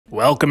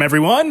Welcome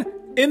everyone!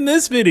 In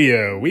this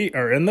video, we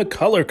are in the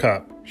Color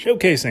Cup,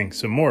 showcasing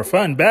some more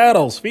fun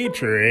battles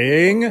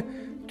featuring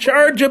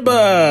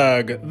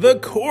Charjabug, the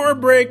core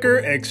breaker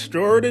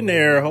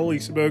extraordinaire. Holy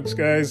smokes,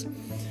 guys.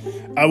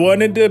 I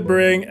wanted to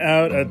bring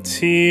out a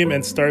team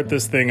and start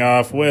this thing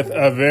off with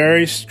a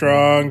very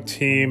strong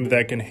team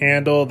that can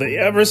handle the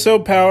ever so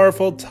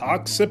powerful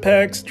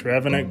Toxapex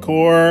Trevenant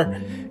core.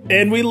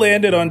 And we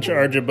landed on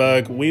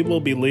Charjabug. We will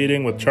be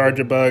leading with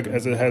Charjabug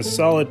as it has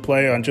solid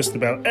play on just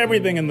about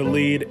everything in the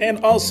lead.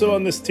 And also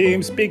on this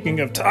team, speaking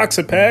of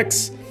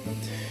Toxapex,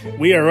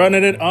 we are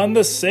running it on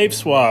the safe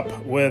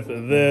swap with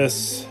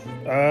this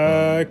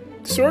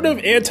sort of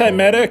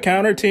anti-meta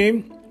counter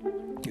team.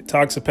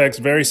 Toxapex,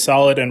 very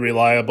solid and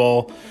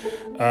reliable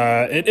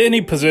at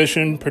any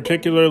position,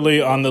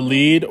 particularly on the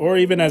lead or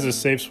even as a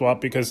safe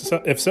swap, because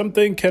if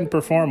something can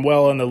perform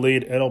well on the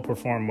lead, it'll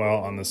perform well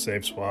on the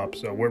safe swap.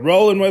 So we're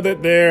rolling with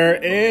it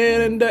there.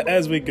 And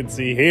as we can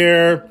see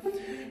here,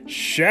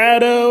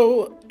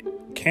 Shadow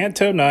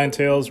Kanto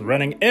Ninetales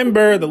running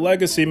Ember, the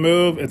legacy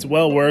move. It's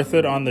well worth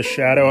it on the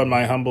Shadow in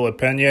my humble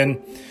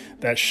opinion.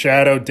 That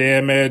shadow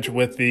damage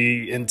with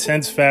the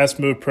intense fast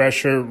move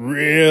pressure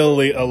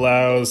really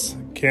allows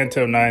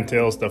Kanto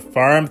Ninetales to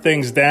farm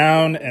things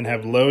down and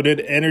have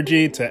loaded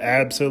energy to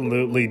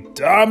absolutely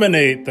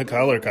dominate the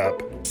Color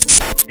Cup.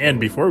 And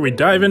before we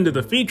dive into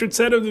the featured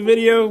set of the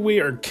video, we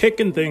are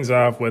kicking things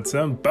off with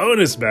some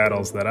bonus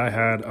battles that I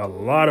had a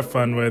lot of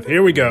fun with.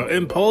 Here we go.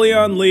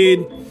 Empoleon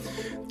lead.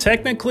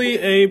 Technically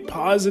a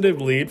positive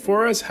lead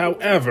for us.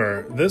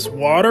 However, this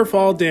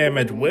waterfall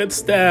damage with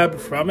stab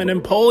from an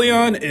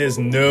Empoleon is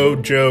no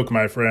joke,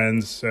 my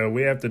friends. So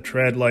we have to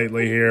tread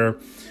lightly here.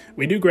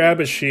 We do grab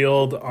a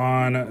shield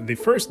on the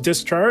first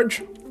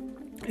discharge,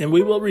 and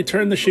we will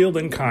return the shield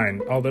in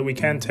kind. Although we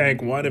can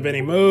tank one of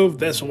any move,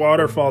 this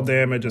waterfall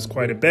damage is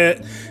quite a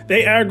bit.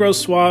 They aggro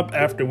swap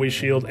after we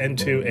shield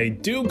into a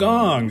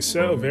Dugong,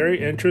 so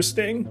very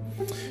interesting.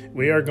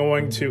 We are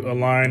going to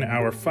align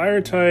our fire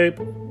type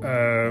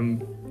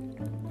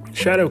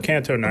Shadow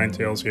Kanto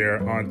Ninetales here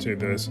onto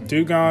this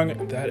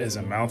Dugong. That is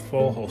a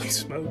mouthful, holy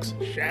smokes.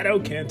 Shadow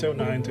Kanto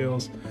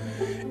Ninetales.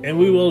 And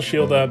we will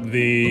shield up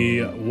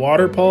the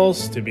Water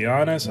Pulse. To be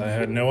honest, I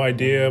had no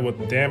idea what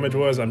the damage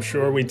was. I'm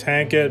sure we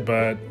tank it,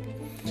 but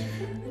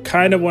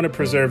kind of want to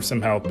preserve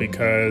some health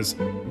because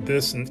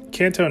this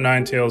Kanto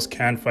Ninetales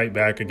can fight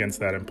back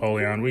against that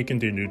Empoleon. We can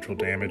do neutral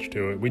damage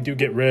to it. We do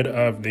get rid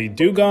of the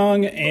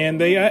Dugong,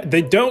 and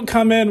they don't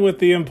come in with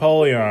the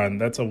Empoleon.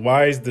 That's a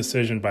wise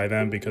decision by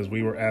them because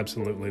we were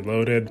absolutely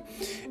loaded.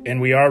 And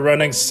we are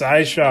running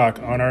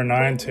Psyshock on our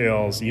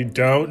Ninetales. You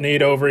don't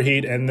need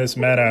Overheat in this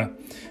meta,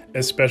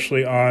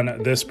 especially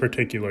on this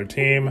particular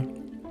team.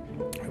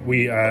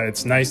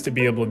 It's nice to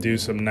be able to do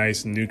some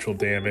nice neutral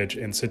damage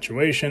in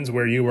situations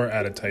where you are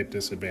at a type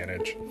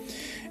disadvantage.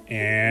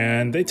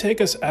 And they take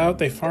us out,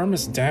 they farm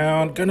us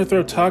down. Gonna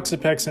throw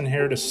Toxapex in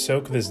here to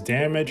soak this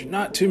damage.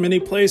 Not too many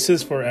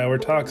places for our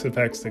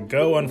Toxapex to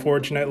go,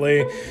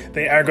 unfortunately.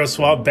 They aggro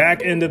swap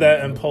back into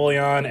that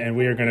Empoleon, and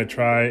we are gonna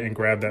try and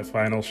grab that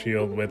final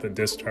shield with a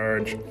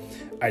discharge.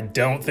 I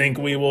don't think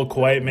we will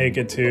quite make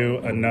it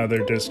to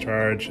another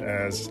discharge,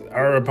 as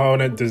our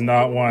opponent does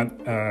not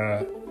want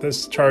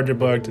this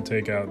Charjabug to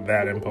take out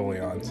that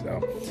Empoleon.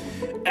 So,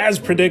 as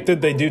predicted,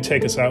 they do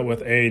take us out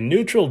with a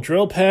neutral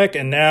Drill Peck,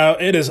 and now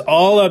it is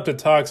all up to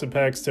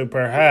Toxapex to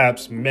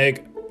perhaps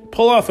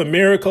pull off a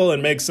miracle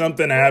and make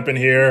something happen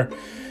here.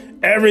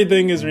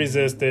 Everything is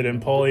resisted.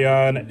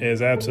 Empoleon is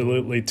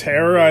absolutely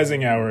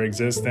terrorizing our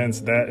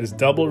existence. That is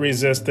double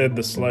resisted.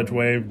 The Sludge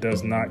Wave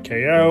does not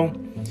KO.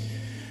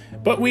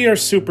 But we are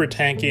super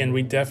tanky, and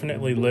we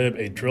definitely live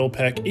a Drill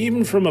Peck,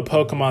 even from a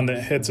Pokemon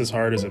that hits as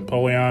hard as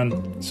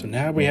Empoleon. So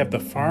now we have to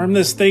farm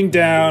this thing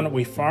down.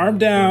 We farm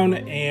down,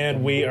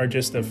 and we are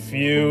just a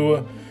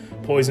few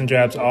poison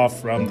jabs off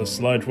from the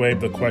Sludge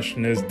Wave. The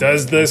question is,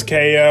 does this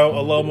KO?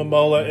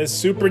 Alomomola is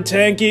super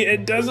tanky.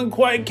 It doesn't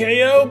quite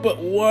KO, but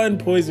one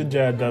poison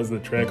jab does the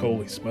trick.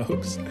 Holy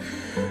smokes.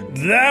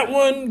 That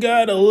one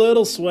got a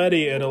little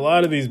sweaty, and a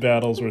lot of these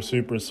battles were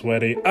super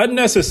sweaty.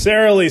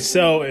 Unnecessarily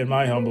so, in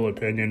my humble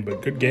opinion,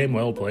 but good game,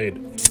 well played.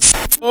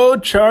 Oh,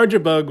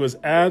 Charjabug was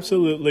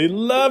absolutely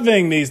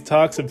loving these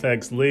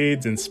Toxapex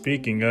leads. And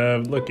speaking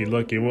of,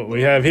 looky what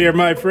we have here,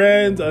 my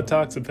friends, a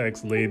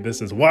Toxapex lead.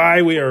 This is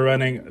why we are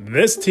running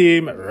this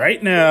team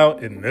right now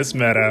in this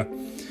meta.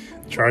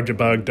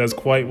 Charjabug does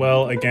quite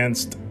well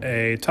against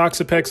a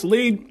Toxapex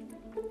lead.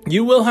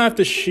 You will have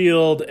to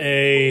shield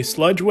a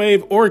Sludge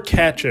Wave or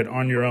catch it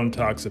on your own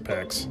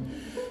Toxapex.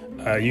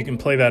 You can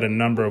play that a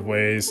number of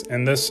ways.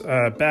 And this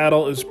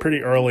battle is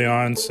pretty early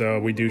on, so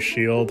we do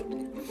shield.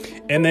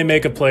 And they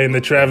make a play in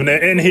the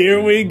Trevenant, and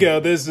here we go.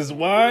 This is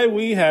why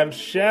we have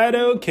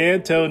Shadow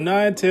Kanto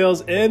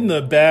Ninetales in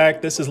the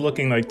back. This is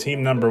looking like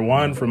team number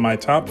 1 from my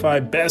top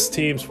 5 best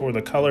teams for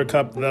the Color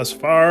Cup thus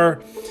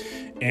far.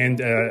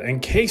 And in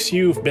case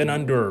you've been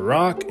under a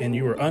rock and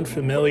you are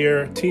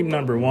unfamiliar, team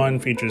number 1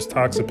 features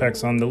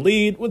Toxapex on the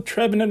lead with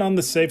Trevenant on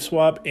the safe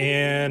swap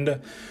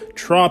and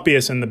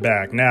Tropius in the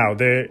back. Now,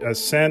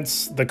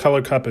 since the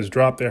Color Cup has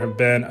dropped, there have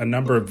been a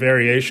number of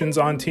variations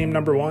on team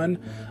number 1.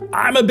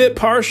 I'm a bit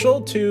partial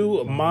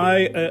to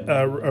my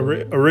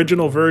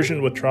original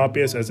version with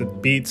Tropius as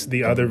it beats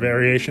the other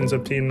variations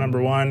of team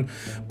number 1.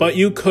 But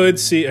you could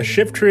see a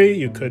Shiftry,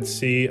 you could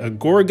see a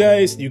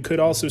Gourgeist, you could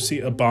also see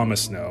a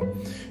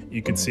Abomasnow.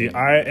 You could see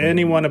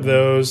any one of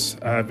those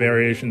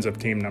variations of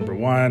team number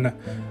 1.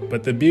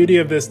 But the beauty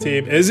of this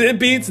team is it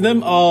beats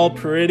them all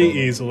pretty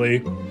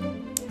easily.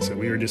 So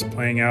we were just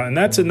playing out. And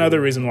that's another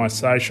reason why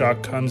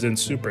Psyshock comes in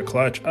super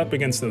clutch up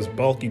against those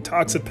bulky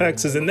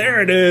Toxapexes. And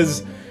there it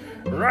is.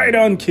 Right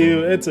on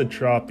cue. It's a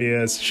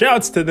Tropius.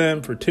 Shouts to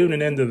them for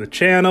tuning into the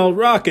channel.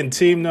 Rocking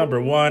team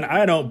number 1.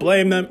 I don't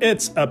blame them.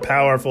 It's a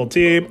powerful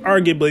team.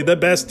 Arguably the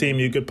best team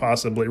you could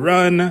possibly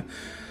run.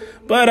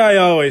 But I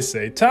always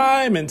say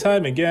time and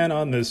time again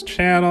on this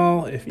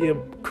channel, if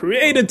you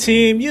create a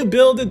team, you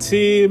build a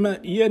team,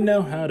 you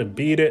know how to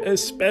beat it,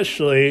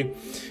 especially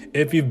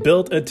if you've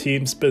built a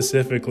team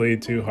specifically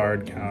to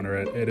hard counter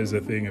it. It is a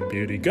thing of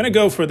beauty. Gonna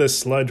go for the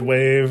Sludge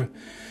Wave,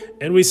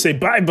 and we say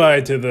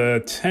bye-bye to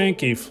the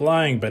tanky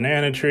flying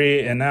Banana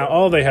Tree, and now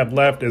all they have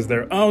left is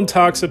their own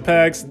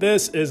Toxapex.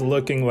 This is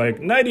looking like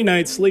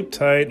nighty-night, sleep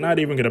tight, not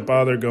even gonna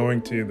bother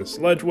going to the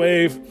Sludge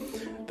Wave.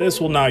 This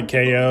will not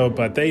KO,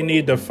 but they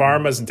need to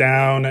farm us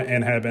down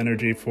and have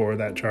energy for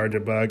that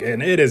Charjabug,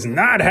 and it is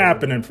not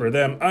happening for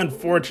them,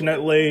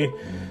 unfortunately.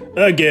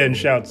 Again,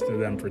 shouts to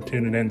them for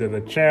tuning into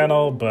the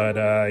channel, but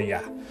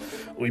yeah,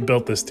 we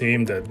built this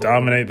team to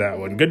dominate that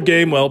one. Good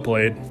game, well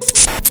played.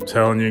 I'm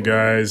telling you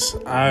guys,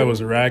 I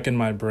was racking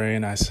my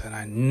brain. I said,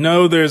 I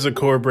know there's a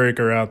core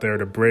breaker out there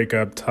to break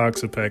up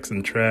Toxapex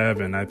and Trev,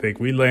 and I think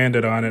we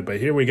landed on it, but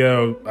here we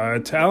go.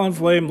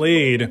 Talonflame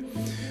lead.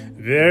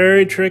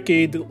 Very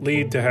tricky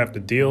lead to have to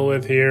deal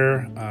with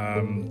here.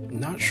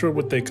 Not sure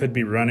what they could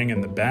be running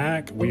in the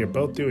back. We are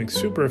both doing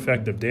super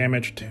effective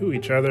damage to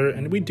each other,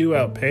 and we do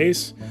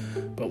outpace.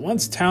 But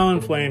once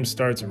Talonflame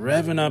starts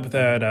revving up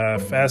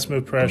that fast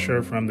move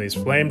pressure from these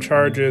flame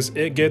charges,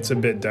 it gets a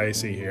bit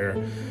dicey here.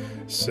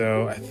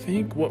 So I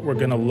think what we're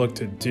going to look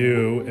to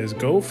do is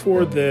go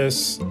for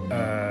this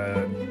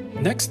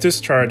next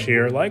discharge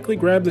here. Likely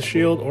grab the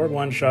shield or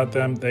one-shot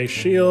them. They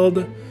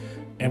shield.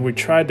 And we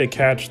tried to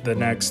catch the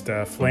next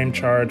flame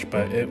charge,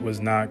 but it was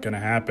not going to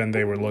happen.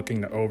 They were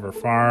looking to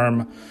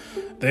overfarm.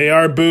 They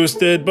are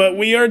boosted, but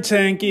we are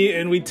tanky,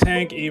 and we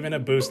tank even a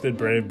boosted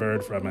Brave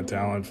Bird from a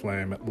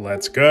Talonflame.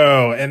 Let's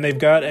go. And they've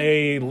got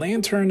a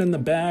Lantern in the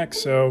back,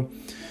 so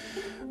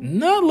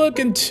not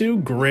looking too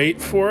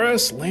great for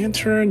us.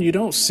 Lantern you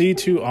don't see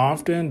too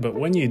often, but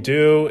when you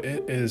do,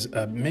 it is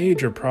a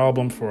major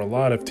problem for a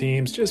lot of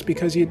teams just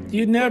because you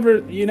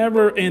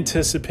never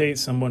anticipate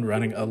someone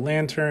running a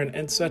Lantern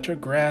in such a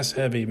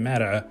grass-heavy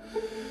meta.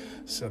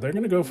 So they're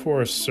going to go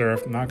for a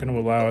Surf, not going to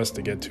allow us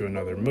to get to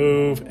another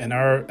move, and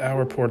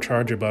our poor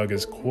Charjabug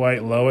is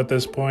quite low at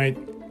this point.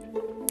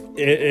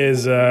 It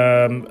is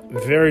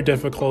very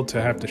difficult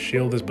to have to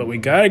shield this, but we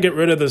got to get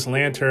rid of this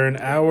Lantern.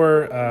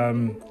 Our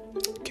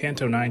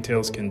Kanto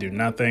Ninetales can do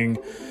nothing.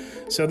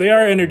 So they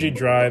are energy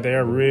dry. They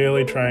are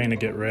really trying to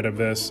get rid of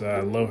this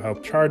low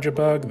health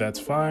Charjabug. That's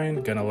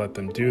fine. Gonna let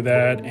them do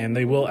that. And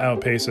they will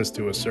outpace us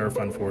to a Surf,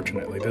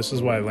 unfortunately. This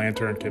is why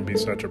Lantern can be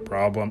such a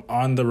problem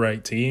on the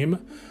right team.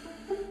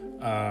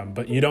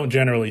 But you don't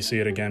generally see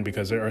it again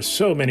because there are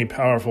so many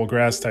powerful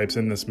grass types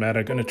in this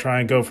meta. Gonna try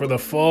and go for the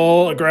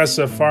full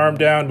aggressive farm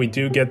down. We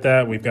do get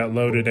that. We've got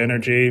loaded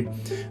energy.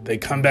 They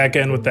come back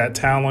in with that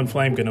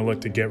Talonflame. Gonna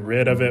look to get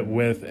rid of it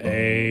with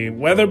a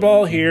Weather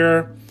Ball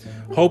here.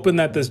 Hoping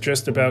that this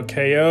just about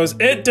KOs.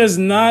 It does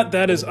not.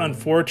 That is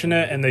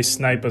unfortunate. And they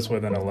snipe us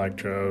with an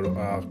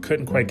Electrode.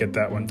 Couldn't quite get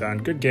that one done.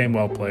 Good game,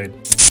 well played.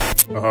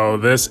 Oh,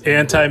 this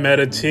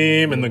anti-meta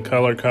team in the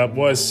Color Cup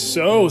was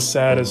so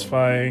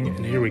satisfying.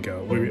 And here we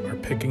go. We are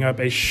picking up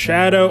a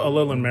Shadow.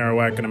 Alolan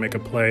Marowak going to make a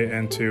play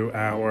into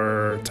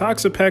our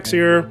Toxapex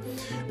here.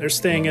 They're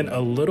staying in a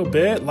little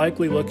bit,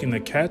 likely looking to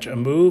catch a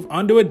move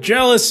onto a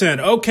Jellicent.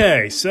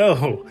 Okay,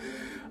 so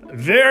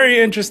very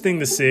interesting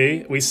to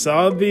see. We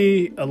saw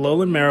the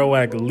Alolan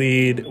Marowak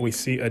lead. We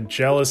see a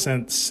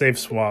Jellicent safe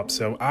swap.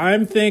 So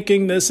I'm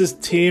thinking this is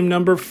team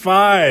number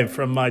 5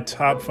 from my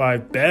top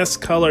 5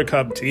 best Color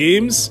Cup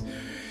teams.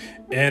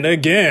 And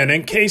again,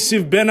 in case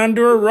you've been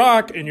under a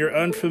rock and you're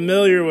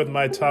unfamiliar with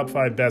my top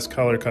 5 best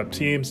Color Cup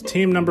teams,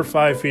 team number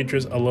 5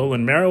 features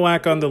Alolan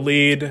Marowak on the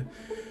lead,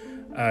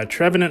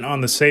 Trevenant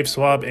on the safe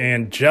swap,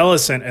 and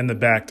Jellicent in the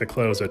back to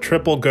close a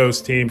triple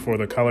ghost team for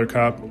the Color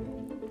Cup.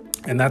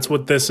 And that's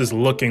what this is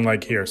looking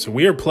like here. So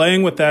we are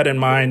playing with that in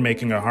mind,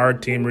 making a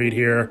hard team read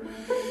here.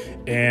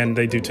 And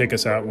they do take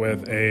us out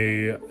with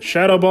a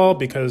Shadow Ball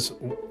because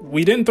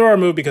we didn't throw our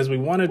move because we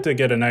wanted to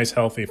get a nice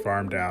healthy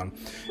farm down.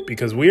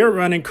 Because we are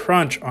running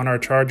Crunch on our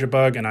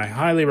Charjabug, and I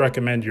highly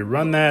recommend you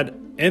run that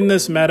in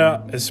this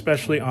meta,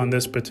 especially on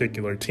this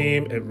particular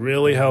team. It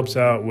really helps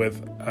out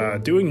with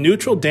doing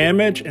neutral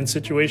damage in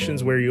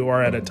situations where you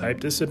are at a type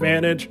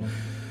disadvantage.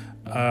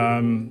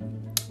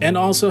 And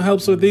also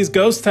helps with these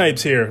ghost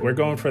types here. We're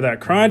going for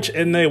that crunch,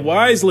 and they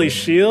wisely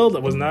shield. I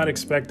was not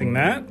expecting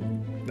that.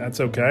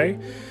 That's okay.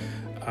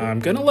 I'm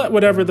gonna let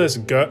whatever this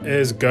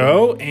is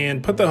go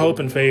and put the hope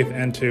and faith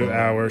into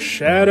our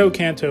Shadow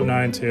Kanto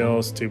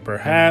Ninetales to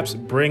perhaps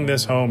bring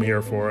this home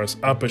here for us,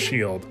 up a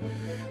shield.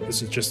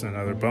 This is just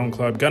another Bone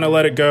Club. Gonna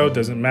let it go,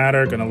 doesn't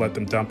matter. Gonna let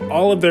them dump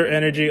all of their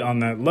energy on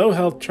that low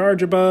health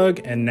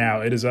Charjabug, and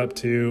now it is up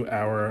to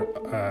our,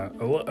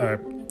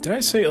 did I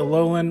say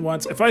Alolan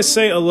once? If I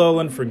say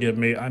Alolan, forgive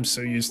me. I'm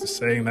so used to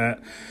saying that.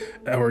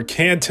 Our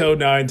Kanto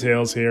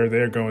Ninetales here,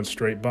 they're going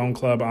straight Bone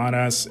Club on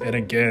us. And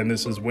again,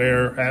 this is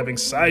where having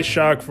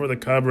Psyshock for the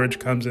coverage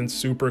comes in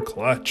super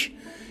clutch.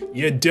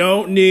 You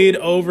don't need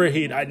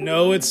Overheat. I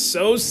know it's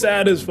so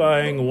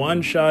satisfying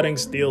one-shotting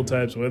steel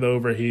types with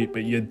Overheat,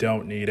 but you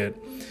don't need it.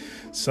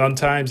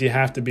 Sometimes you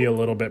have to be a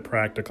little bit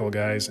practical,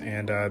 guys,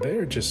 and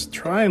they're just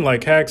trying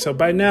like heck. So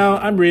by now,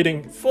 I'm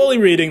fully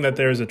reading that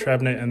there's a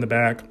Trevenant in the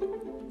back.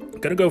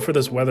 Gonna go for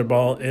this Weather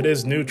Ball. It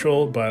is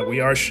neutral, but we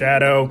are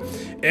Shadow,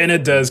 and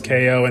it does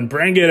KO, and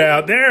bring it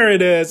out. There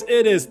it is.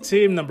 It is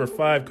team number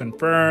 5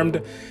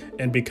 confirmed,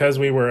 and because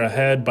we were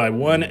ahead by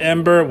 1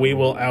 Ember, we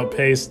will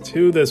outpace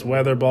to this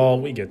Weather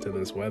Ball. We get to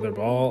this Weather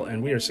Ball,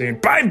 and we are saying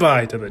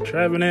bye-bye to the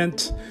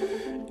Trevenant.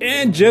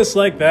 And just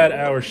like that,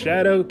 our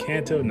Shadow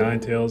Kanto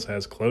Ninetales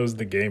has closed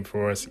the game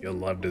for us. You'll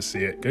love to see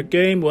it. Good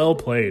game, well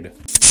played.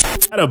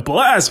 Had a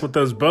blast with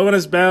those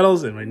bonus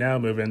battles, and we now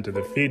move into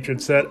the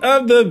featured set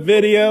of the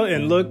video.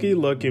 And looky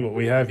what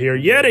we have here.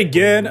 Yet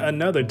again,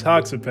 another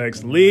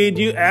Toxapex lead.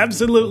 You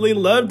absolutely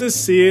love to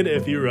see it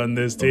if you run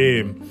this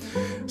team.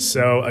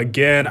 So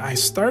again, I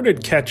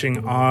started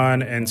catching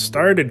on and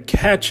started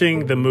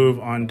catching the move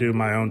onto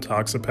my own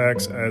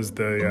Toxapex as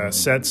the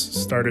sets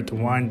started to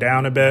wind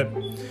down a bit.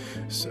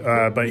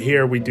 But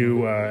here we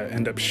do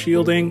end up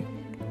shielding.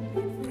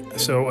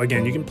 So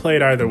again, you can play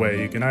it either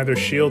way. You can either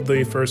shield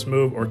the first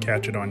move or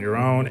catch it on your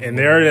own. And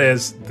there it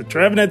is, the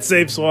Trevenant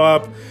safe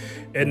swap.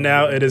 And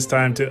now it is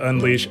time to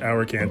unleash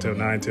our Kanto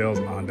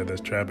Ninetales onto this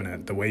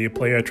Trevenant. The way you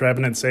play a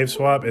Trevenant safe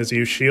swap is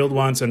you shield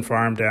once and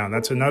farm down.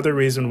 That's another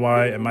reason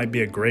why it might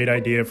be a great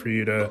idea for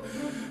you to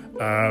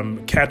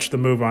catch the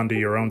move onto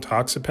your own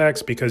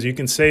Toxapex, because you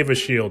can save a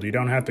shield. You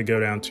don't have to go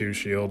down 2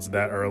 shields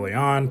that early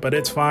on, but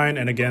it's fine.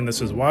 And again,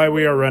 this is why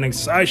we are running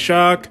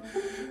Psyshock,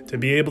 to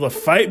be able to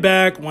fight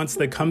back once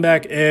they come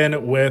back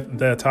in with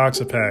the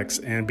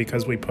Toxapex. And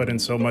because we put in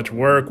so much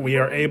work, we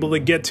are able to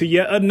get to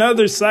yet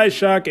another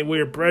Psyshock, and we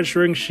are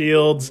pressuring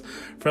shields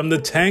from the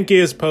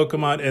tankiest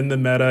Pokemon in the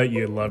meta.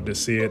 You love to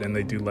see it, and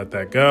they do let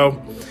that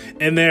go.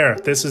 And there,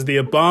 this is the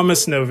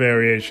Abomasnow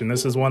variation.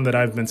 This is one that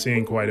I've been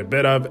seeing quite a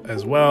bit of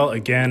as well.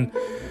 Again,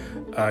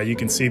 you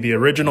can see the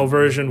original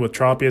version with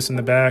Tropius in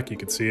the back. You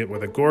can see it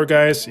with a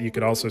Gourgeist. You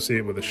could also see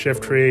it with a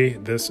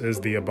Shiftry. This is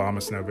the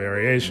Abomasnow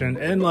variation.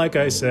 And like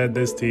I said,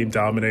 this team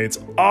dominates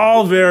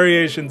all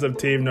variations of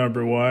team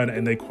number 1,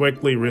 and they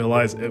quickly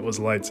realized it was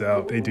lights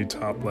out. They do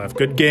top left.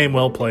 Good game,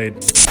 well played.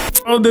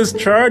 Oh, this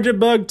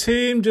Charjabug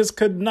team just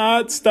could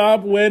not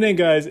stop winning,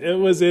 guys. It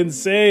was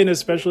insane,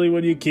 especially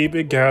when you keep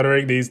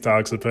encountering these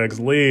Toxapex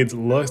leads.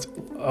 Look,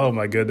 oh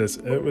my goodness,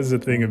 it was a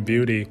thing of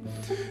beauty.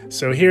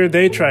 So here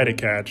they try to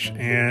catch,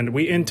 and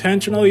we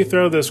intentionally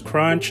throw this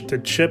crunch to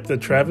chip the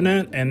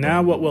Trevenant, and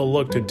now what we'll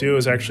look to do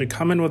is actually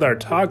come in with our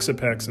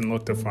Toxapex and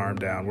look to farm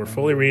down. We're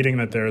fully reading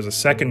that there is a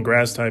second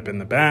grass type in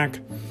the back.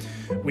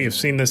 We have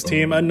seen this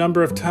team a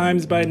number of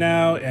times by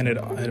now, and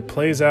it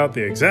plays out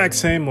the exact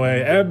same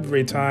way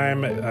every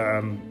time.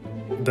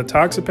 The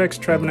Toxapex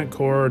Trevenant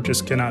core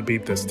just cannot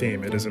beat this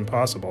team. It is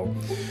impossible.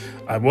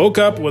 I woke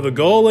up with a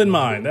goal in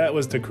mind. That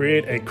was to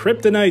create a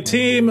Kryptonite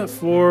team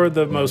for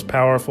the most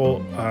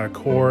powerful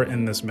core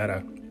in this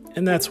meta.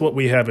 And that's what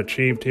we have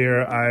achieved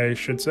here, I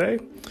should say.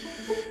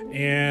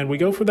 And we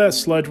go for that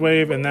Sludge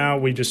Wave, and now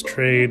we just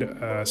trade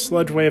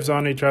Sludge Waves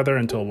on each other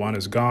until one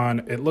is gone.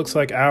 It looks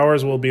like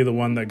ours will be the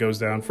one that goes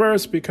down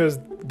first because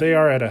they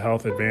are at a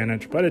health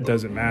advantage, but it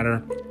doesn't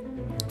matter.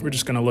 We're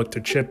just going to look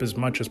to chip as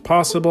much as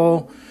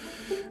possible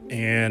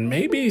and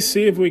maybe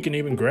see if we can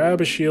even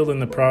grab a shield in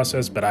the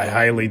process, but I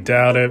highly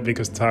doubt it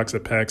because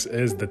Toxapex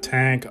is the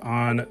tank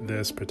on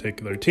this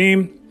particular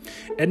team.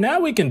 And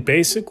now we can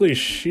basically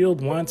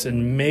shield once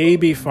and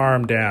maybe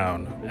farm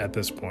down at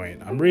this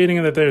point. I'm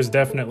reading that there's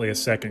definitely a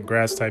second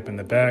grass type in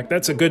the back.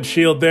 That's a good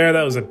shield there.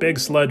 That was a big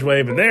Sludge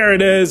Wave, and there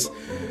it is.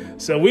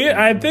 So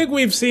I think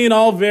we've seen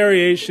all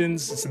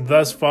variations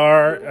thus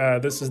far.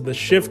 This is the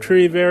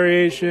Shiftry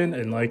variation,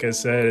 and like I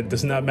said, it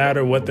does not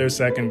matter what their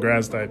second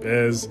grass type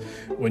is.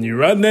 When you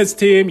run this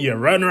team, you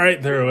run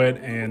right through it,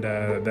 and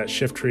that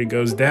Shiftry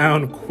goes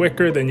down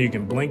quicker than you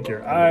can blink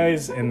your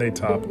eyes, and they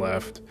top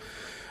left.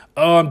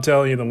 Oh, I'm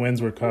telling you, the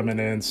wins were coming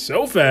in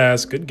so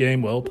fast. Good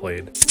game, well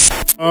played.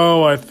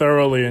 Oh, I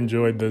thoroughly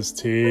enjoyed this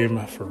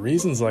team for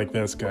reasons like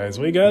this, guys.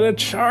 We got a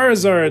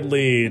Charizard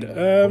lead.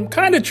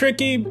 Kind of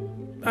tricky.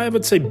 I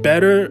would say a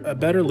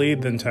better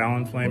lead than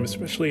Talonflame,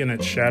 especially in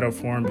its shadow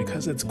form,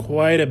 because it's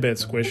quite a bit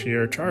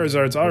squishier.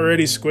 Charizard's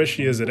already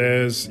squishy as it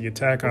is. You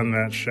tack on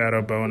that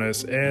shadow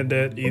bonus, and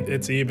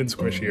it's even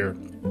squishier.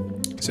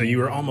 So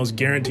you are almost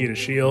guaranteed a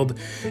shield.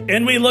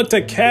 And we look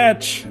to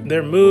catch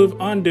their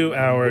move onto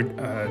our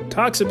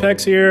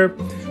Toxapex here.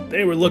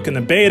 They were looking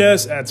to bait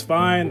us. That's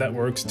fine. That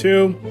works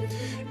too.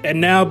 And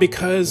now,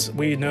 because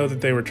we know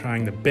that they were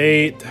trying to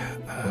bait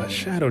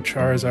Shadow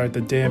Charizard,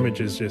 the damage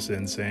is just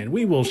insane.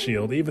 We will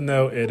shield, even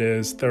though it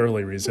is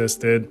thoroughly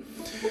resisted.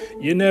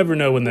 You never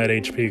know when that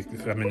HP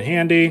could come in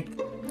handy.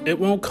 It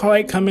won't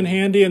quite come in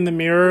handy in the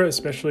mirror,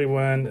 especially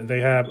when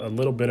they have a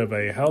little bit of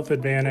a health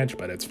advantage,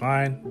 but it's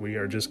fine. We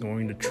are just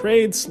going to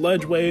trade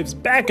Sludge Waves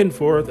back and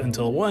forth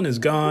until one is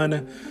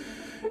gone.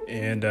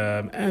 And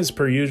as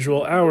per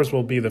usual, ours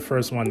will be the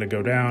first one to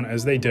go down,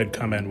 as they did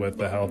come in with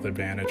the health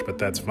advantage, but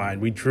that's fine.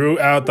 We drew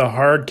out the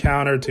hard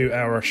counter to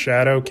our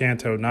Shadow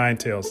Kanto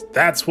Ninetales.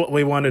 That's what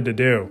we wanted to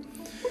do.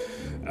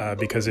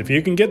 Because if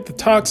you can get the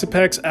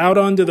Toxapex out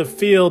onto the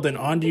field and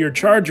onto your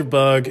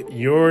Charjabug,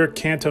 your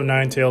Kanto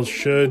Ninetales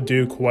should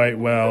do quite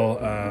well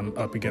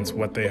up against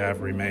what they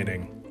have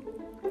remaining.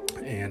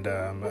 And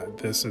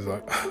this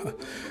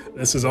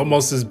is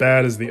almost as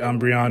bad as the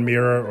Umbreon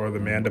mirror or the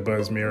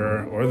Mandibuzz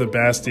mirror or the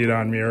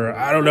Bastiodon mirror.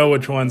 I don't know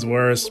which one's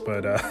worse,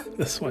 but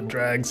this one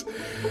drags.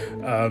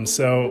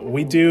 So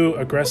we do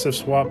aggressive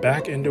swap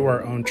back into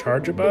our own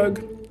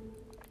Charjabug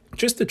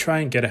just to try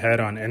and get ahead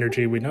on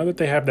energy. We know that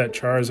they have that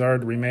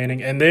Charizard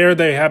remaining, and there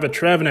they have a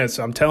Trevenant.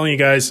 So I'm telling you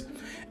guys,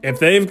 if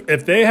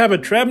they have a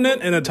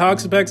Trevenant and a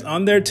Toxapex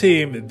on their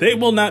team, they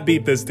will not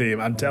beat this team.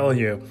 I'm telling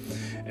you.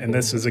 And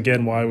this is,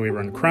 again, why we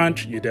run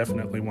Crunch. You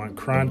definitely want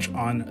Crunch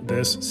on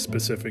this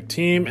specific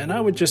team. And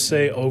I would just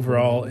say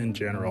overall, in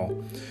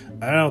general,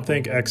 I don't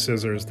think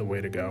X-Scissor is the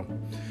way to go.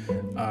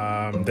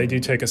 They do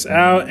take us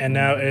out, and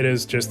now it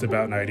is just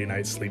about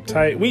Nighty-Night Sleep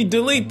Tight. We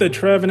delete the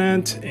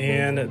Trevenant,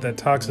 and the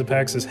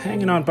Toxapex is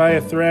hanging on by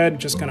a thread.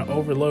 Just going to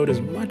overload as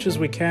much as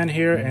we can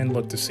here and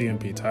look to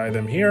CMP tie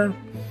them here.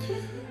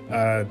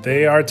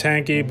 They are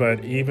tanky,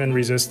 but even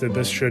resisted,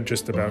 this should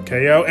just about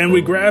KO. And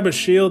we grab a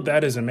shield.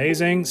 That is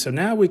amazing. So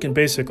now we can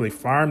basically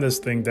farm this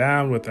thing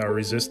down with our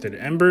resisted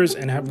embers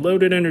and have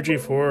loaded energy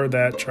for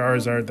that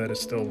Charizard that is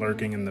still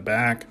lurking in the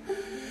back.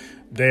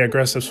 They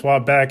aggressive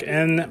swap back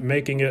in,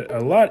 making it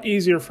a lot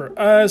easier for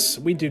us.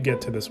 We do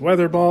get to this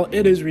Weather Ball.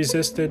 It is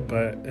resisted,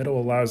 but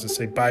it'll allow us to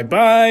say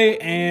bye-bye,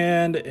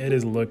 and it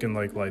is looking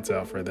like lights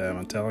out for them,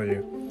 I'm telling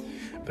you.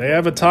 They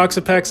have a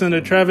Toxapex and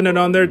a Trevenant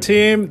on their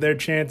team. Their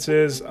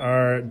chances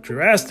are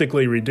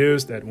drastically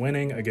reduced at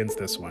winning against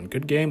this one.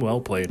 Good game, well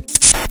played.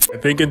 I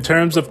think in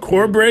terms of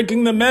core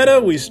breaking the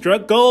meta, we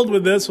struck gold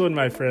with this one,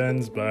 my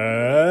friends,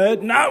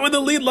 but not with a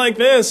lead like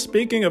this.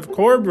 Speaking of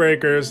core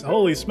breakers,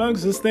 holy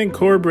smokes, this thing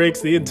core breaks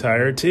the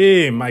entire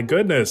team. My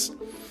goodness.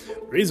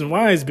 The reason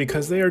why is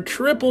because they are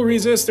triple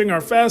resisting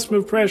our fast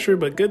move pressure,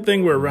 but good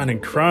thing we're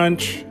running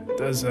Crunch.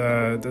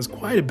 Does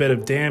quite a bit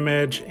of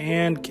damage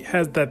and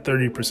has that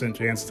 30%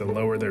 chance to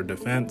lower their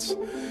defense.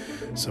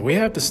 So we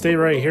have to stay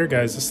right here,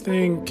 guys. This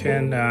thing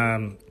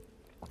can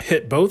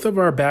hit both of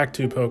our back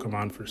two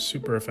Pokemon for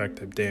super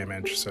effective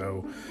damage.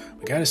 So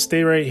we got to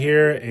stay right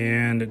here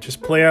and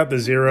just play out the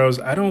zeros.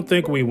 I don't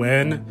think we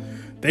win.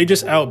 They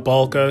just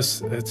outbulk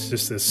us. It's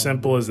just as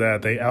simple as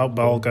that. They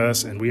outbulk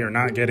us, and we are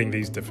not getting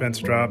these defense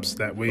drops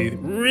that we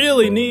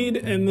really need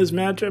in this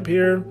matchup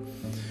here.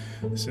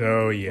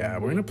 So yeah,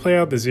 we're going to play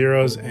out the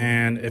zeros,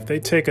 and if they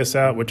take us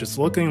out, which it's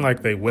looking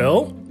like they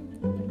will,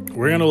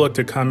 we're going to look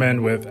to come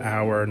in with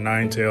our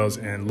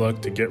Ninetales and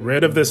look to get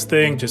rid of this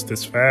thing just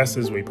as fast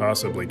as we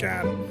possibly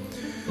can.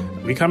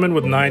 We come in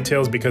with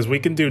Ninetales because we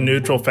can do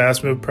neutral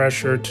fast move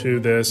pressure to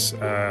this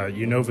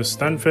Unova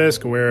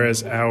Stunfisk,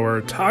 whereas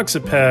our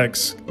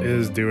Toxapex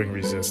is doing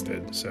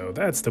resisted. So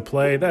that's the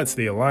play, that's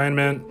the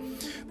alignment.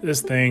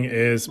 This thing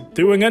is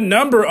doing a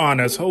number on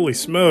us. Holy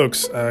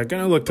smokes.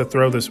 Gonna look to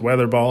throw this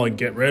Weather Ball and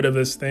get rid of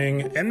this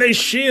thing. And they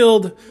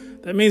shield.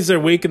 That means they're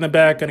weak in the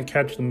back. Gonna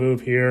catch the move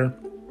here.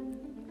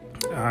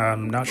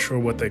 I'm not sure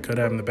what they could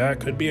have in the back.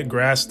 Could be a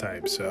grass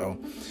type. So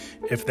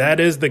if that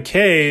is the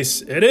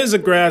case, it is a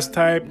grass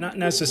type. Not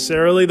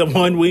necessarily the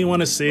one we want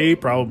to see.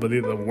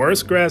 Probably the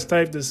worst grass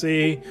type to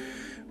see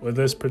with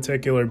this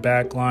particular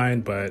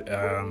backline. But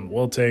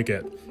we'll take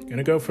it.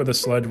 Gonna go for the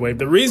Sludge Wave.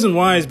 The reason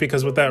why is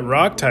because with that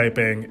rock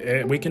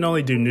typing, we can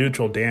only do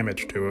neutral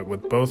damage to it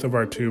with both of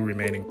our two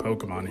remaining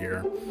Pokemon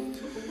here.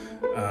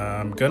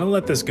 I'm gonna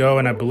let this go,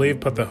 and I believe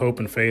put the hope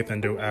and faith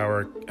into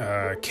our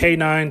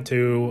K9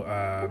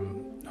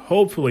 to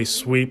hopefully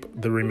sweep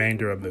the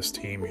remainder of this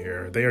team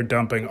here. They are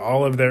dumping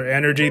all of their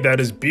energy. That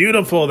is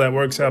beautiful. That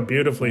works out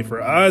beautifully for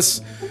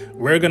us.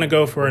 We're going to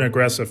go for an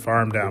aggressive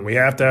farm down. We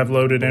have to have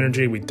loaded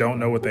energy. We don't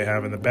know what they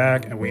have in the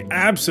back, and we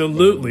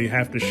absolutely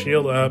have to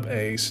shield up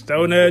a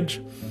Stone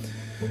Edge.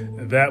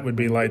 That would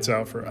be lights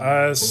out for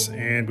us,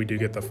 and we do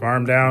get the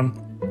farm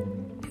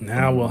down.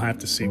 Now we'll have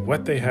to see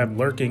what they have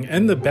lurking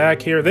in the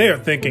back here. They are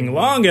thinking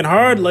long and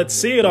hard. Let's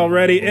see it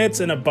already. It's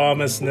an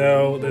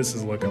Abomasnow. This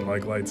is looking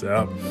like lights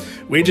out.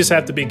 We just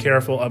have to be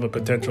careful of a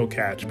potential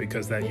catch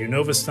because that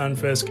Unova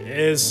Stunfisk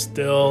is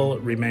still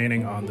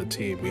remaining on the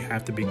team. We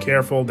have to be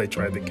careful. They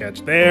tried to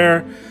catch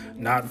there.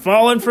 Not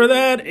falling for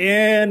that.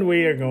 And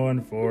we are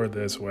going for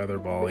this Weather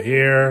Ball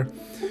here.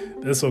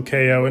 This will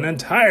KO an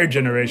entire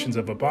generations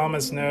of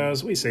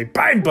Abomasnows. We say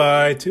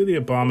bye-bye to the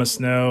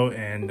Abomasnow.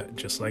 And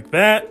just like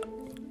that,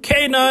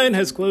 K9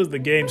 has closed the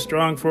game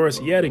strong for us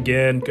yet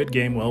again. Good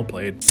game, well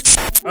played.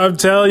 I'm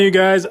telling you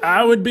guys,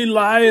 I would be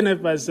lying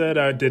if I said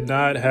I did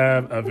not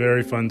have a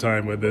very fun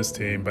time with this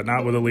team, but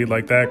not with a lead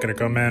like that. Gonna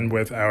come in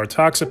with our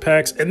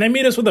Toxapex, and they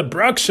meet us with a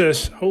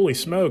Bruxish. Holy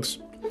smokes.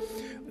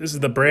 This is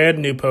the brand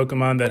new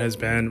Pokemon that has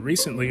been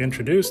recently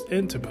introduced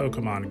into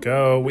Pokemon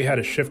Go. We had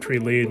a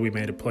Shiftry lead. We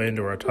made a play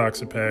into our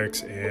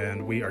Toxapex,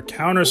 and we are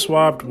counter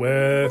swapped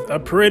with a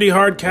pretty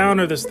hard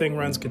counter. This thing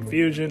runs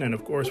Confusion, and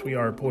of course we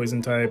are a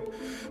Poison type,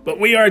 but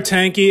we are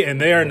tanky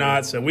and they are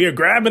not. So we are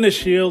grabbing a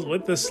shield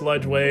with the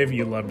Sludge Wave.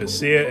 You love to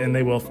see it, and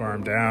they will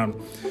farm down.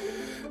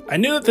 I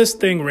knew that this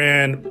thing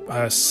ran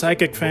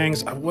Psychic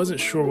Fangs. I wasn't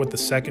sure what the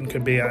second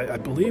could be. I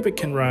believe it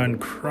can run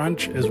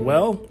Crunch as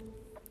well.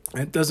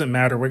 It doesn't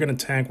matter. We're going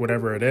to tank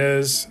whatever it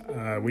is.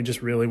 We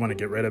just really want to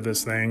get rid of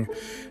this thing.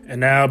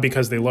 And now,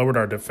 because they lowered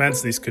our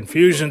defense, these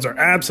Confusions are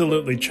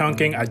absolutely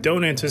chunking. I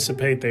don't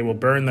anticipate they will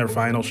burn their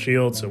final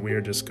shield, so we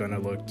are just going to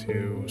look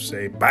to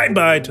say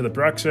bye-bye to the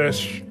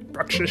Bruxish.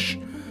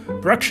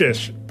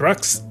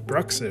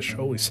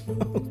 Holy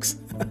smokes.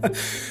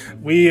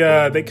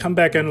 They come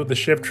back in with the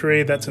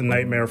Shiftry. That's a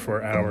nightmare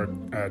for our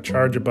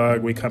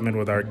Charjabug. We come in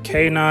with our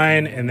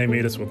K9, and they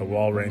meet us with a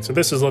Walrein. So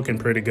this is looking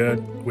pretty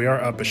good. We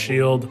are up a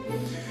shield,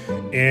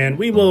 and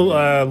we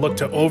will look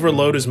to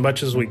overload as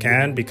much as we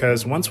can,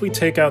 because once we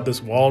take out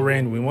this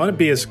Walrein, we want to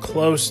be as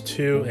close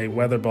to a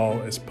Weather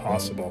Ball as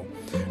possible.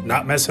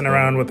 Not messing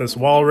around with this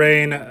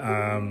Walrein,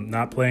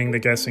 not playing the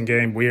guessing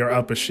game. We are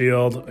up a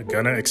shield,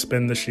 gonna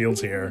expend the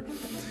shields here.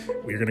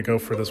 We're going to go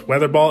for this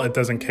Weather Ball. It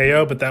doesn't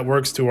KO, but that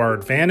works to our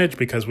advantage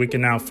because we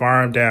can now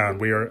farm down.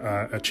 We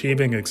are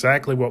achieving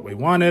exactly what we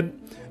wanted.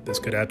 This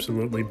could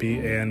absolutely be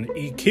an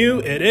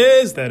EQ. It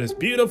is. That is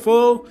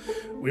beautiful.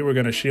 We were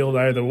going to shield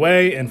either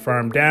way and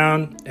farm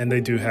down, and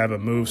they do have a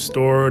move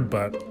stored,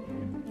 but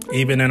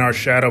even in our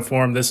Shadow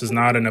form, this is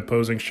not an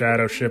opposing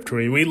Shadow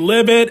Shiftry. We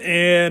live it,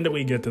 and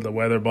we get to the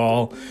Weather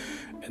Ball.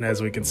 And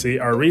as we can see,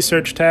 our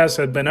research tasks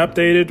have been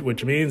updated,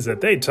 which means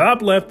that they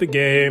top left the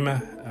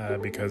game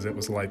because it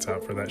was lights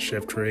out for that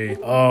Shiftry.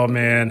 Oh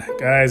man,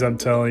 guys, I'm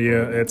telling you,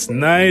 it's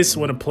nice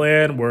when a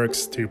plan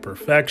works to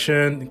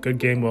perfection. Good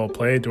game well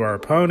played to our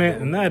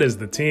opponent, and that is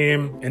the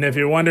team. And if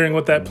you're wondering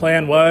what that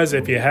plan was,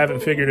 if you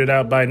haven't figured it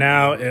out by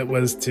now, it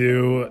was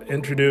to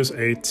introduce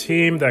a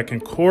team that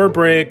can core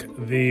break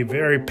the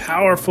very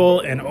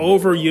powerful and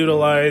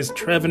overutilized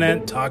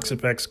Trevenant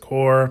Toxapex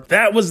core.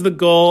 That was the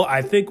goal.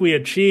 I think we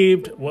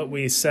achieved what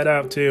we set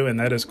out to, and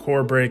that is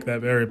core break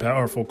that very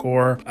powerful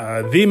core.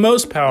 The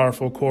most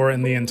powerful core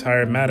in the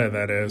entire meta,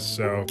 that is.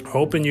 So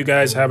hoping you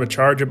guys have a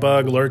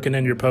Charjabug lurking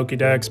in your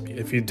Pokédex.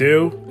 If you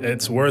do,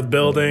 it's worth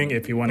building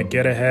if you want to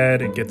get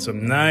ahead and get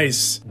some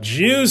nice,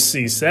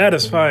 juicy,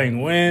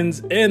 satisfying wins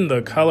in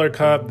the Color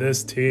Cup.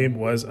 This team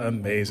was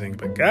amazing.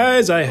 But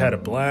guys, I had a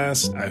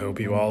blast. I hope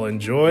you all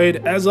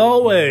enjoyed. As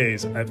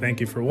always, I thank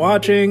you for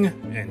watching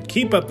and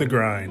keep up the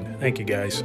grind. Thank you guys.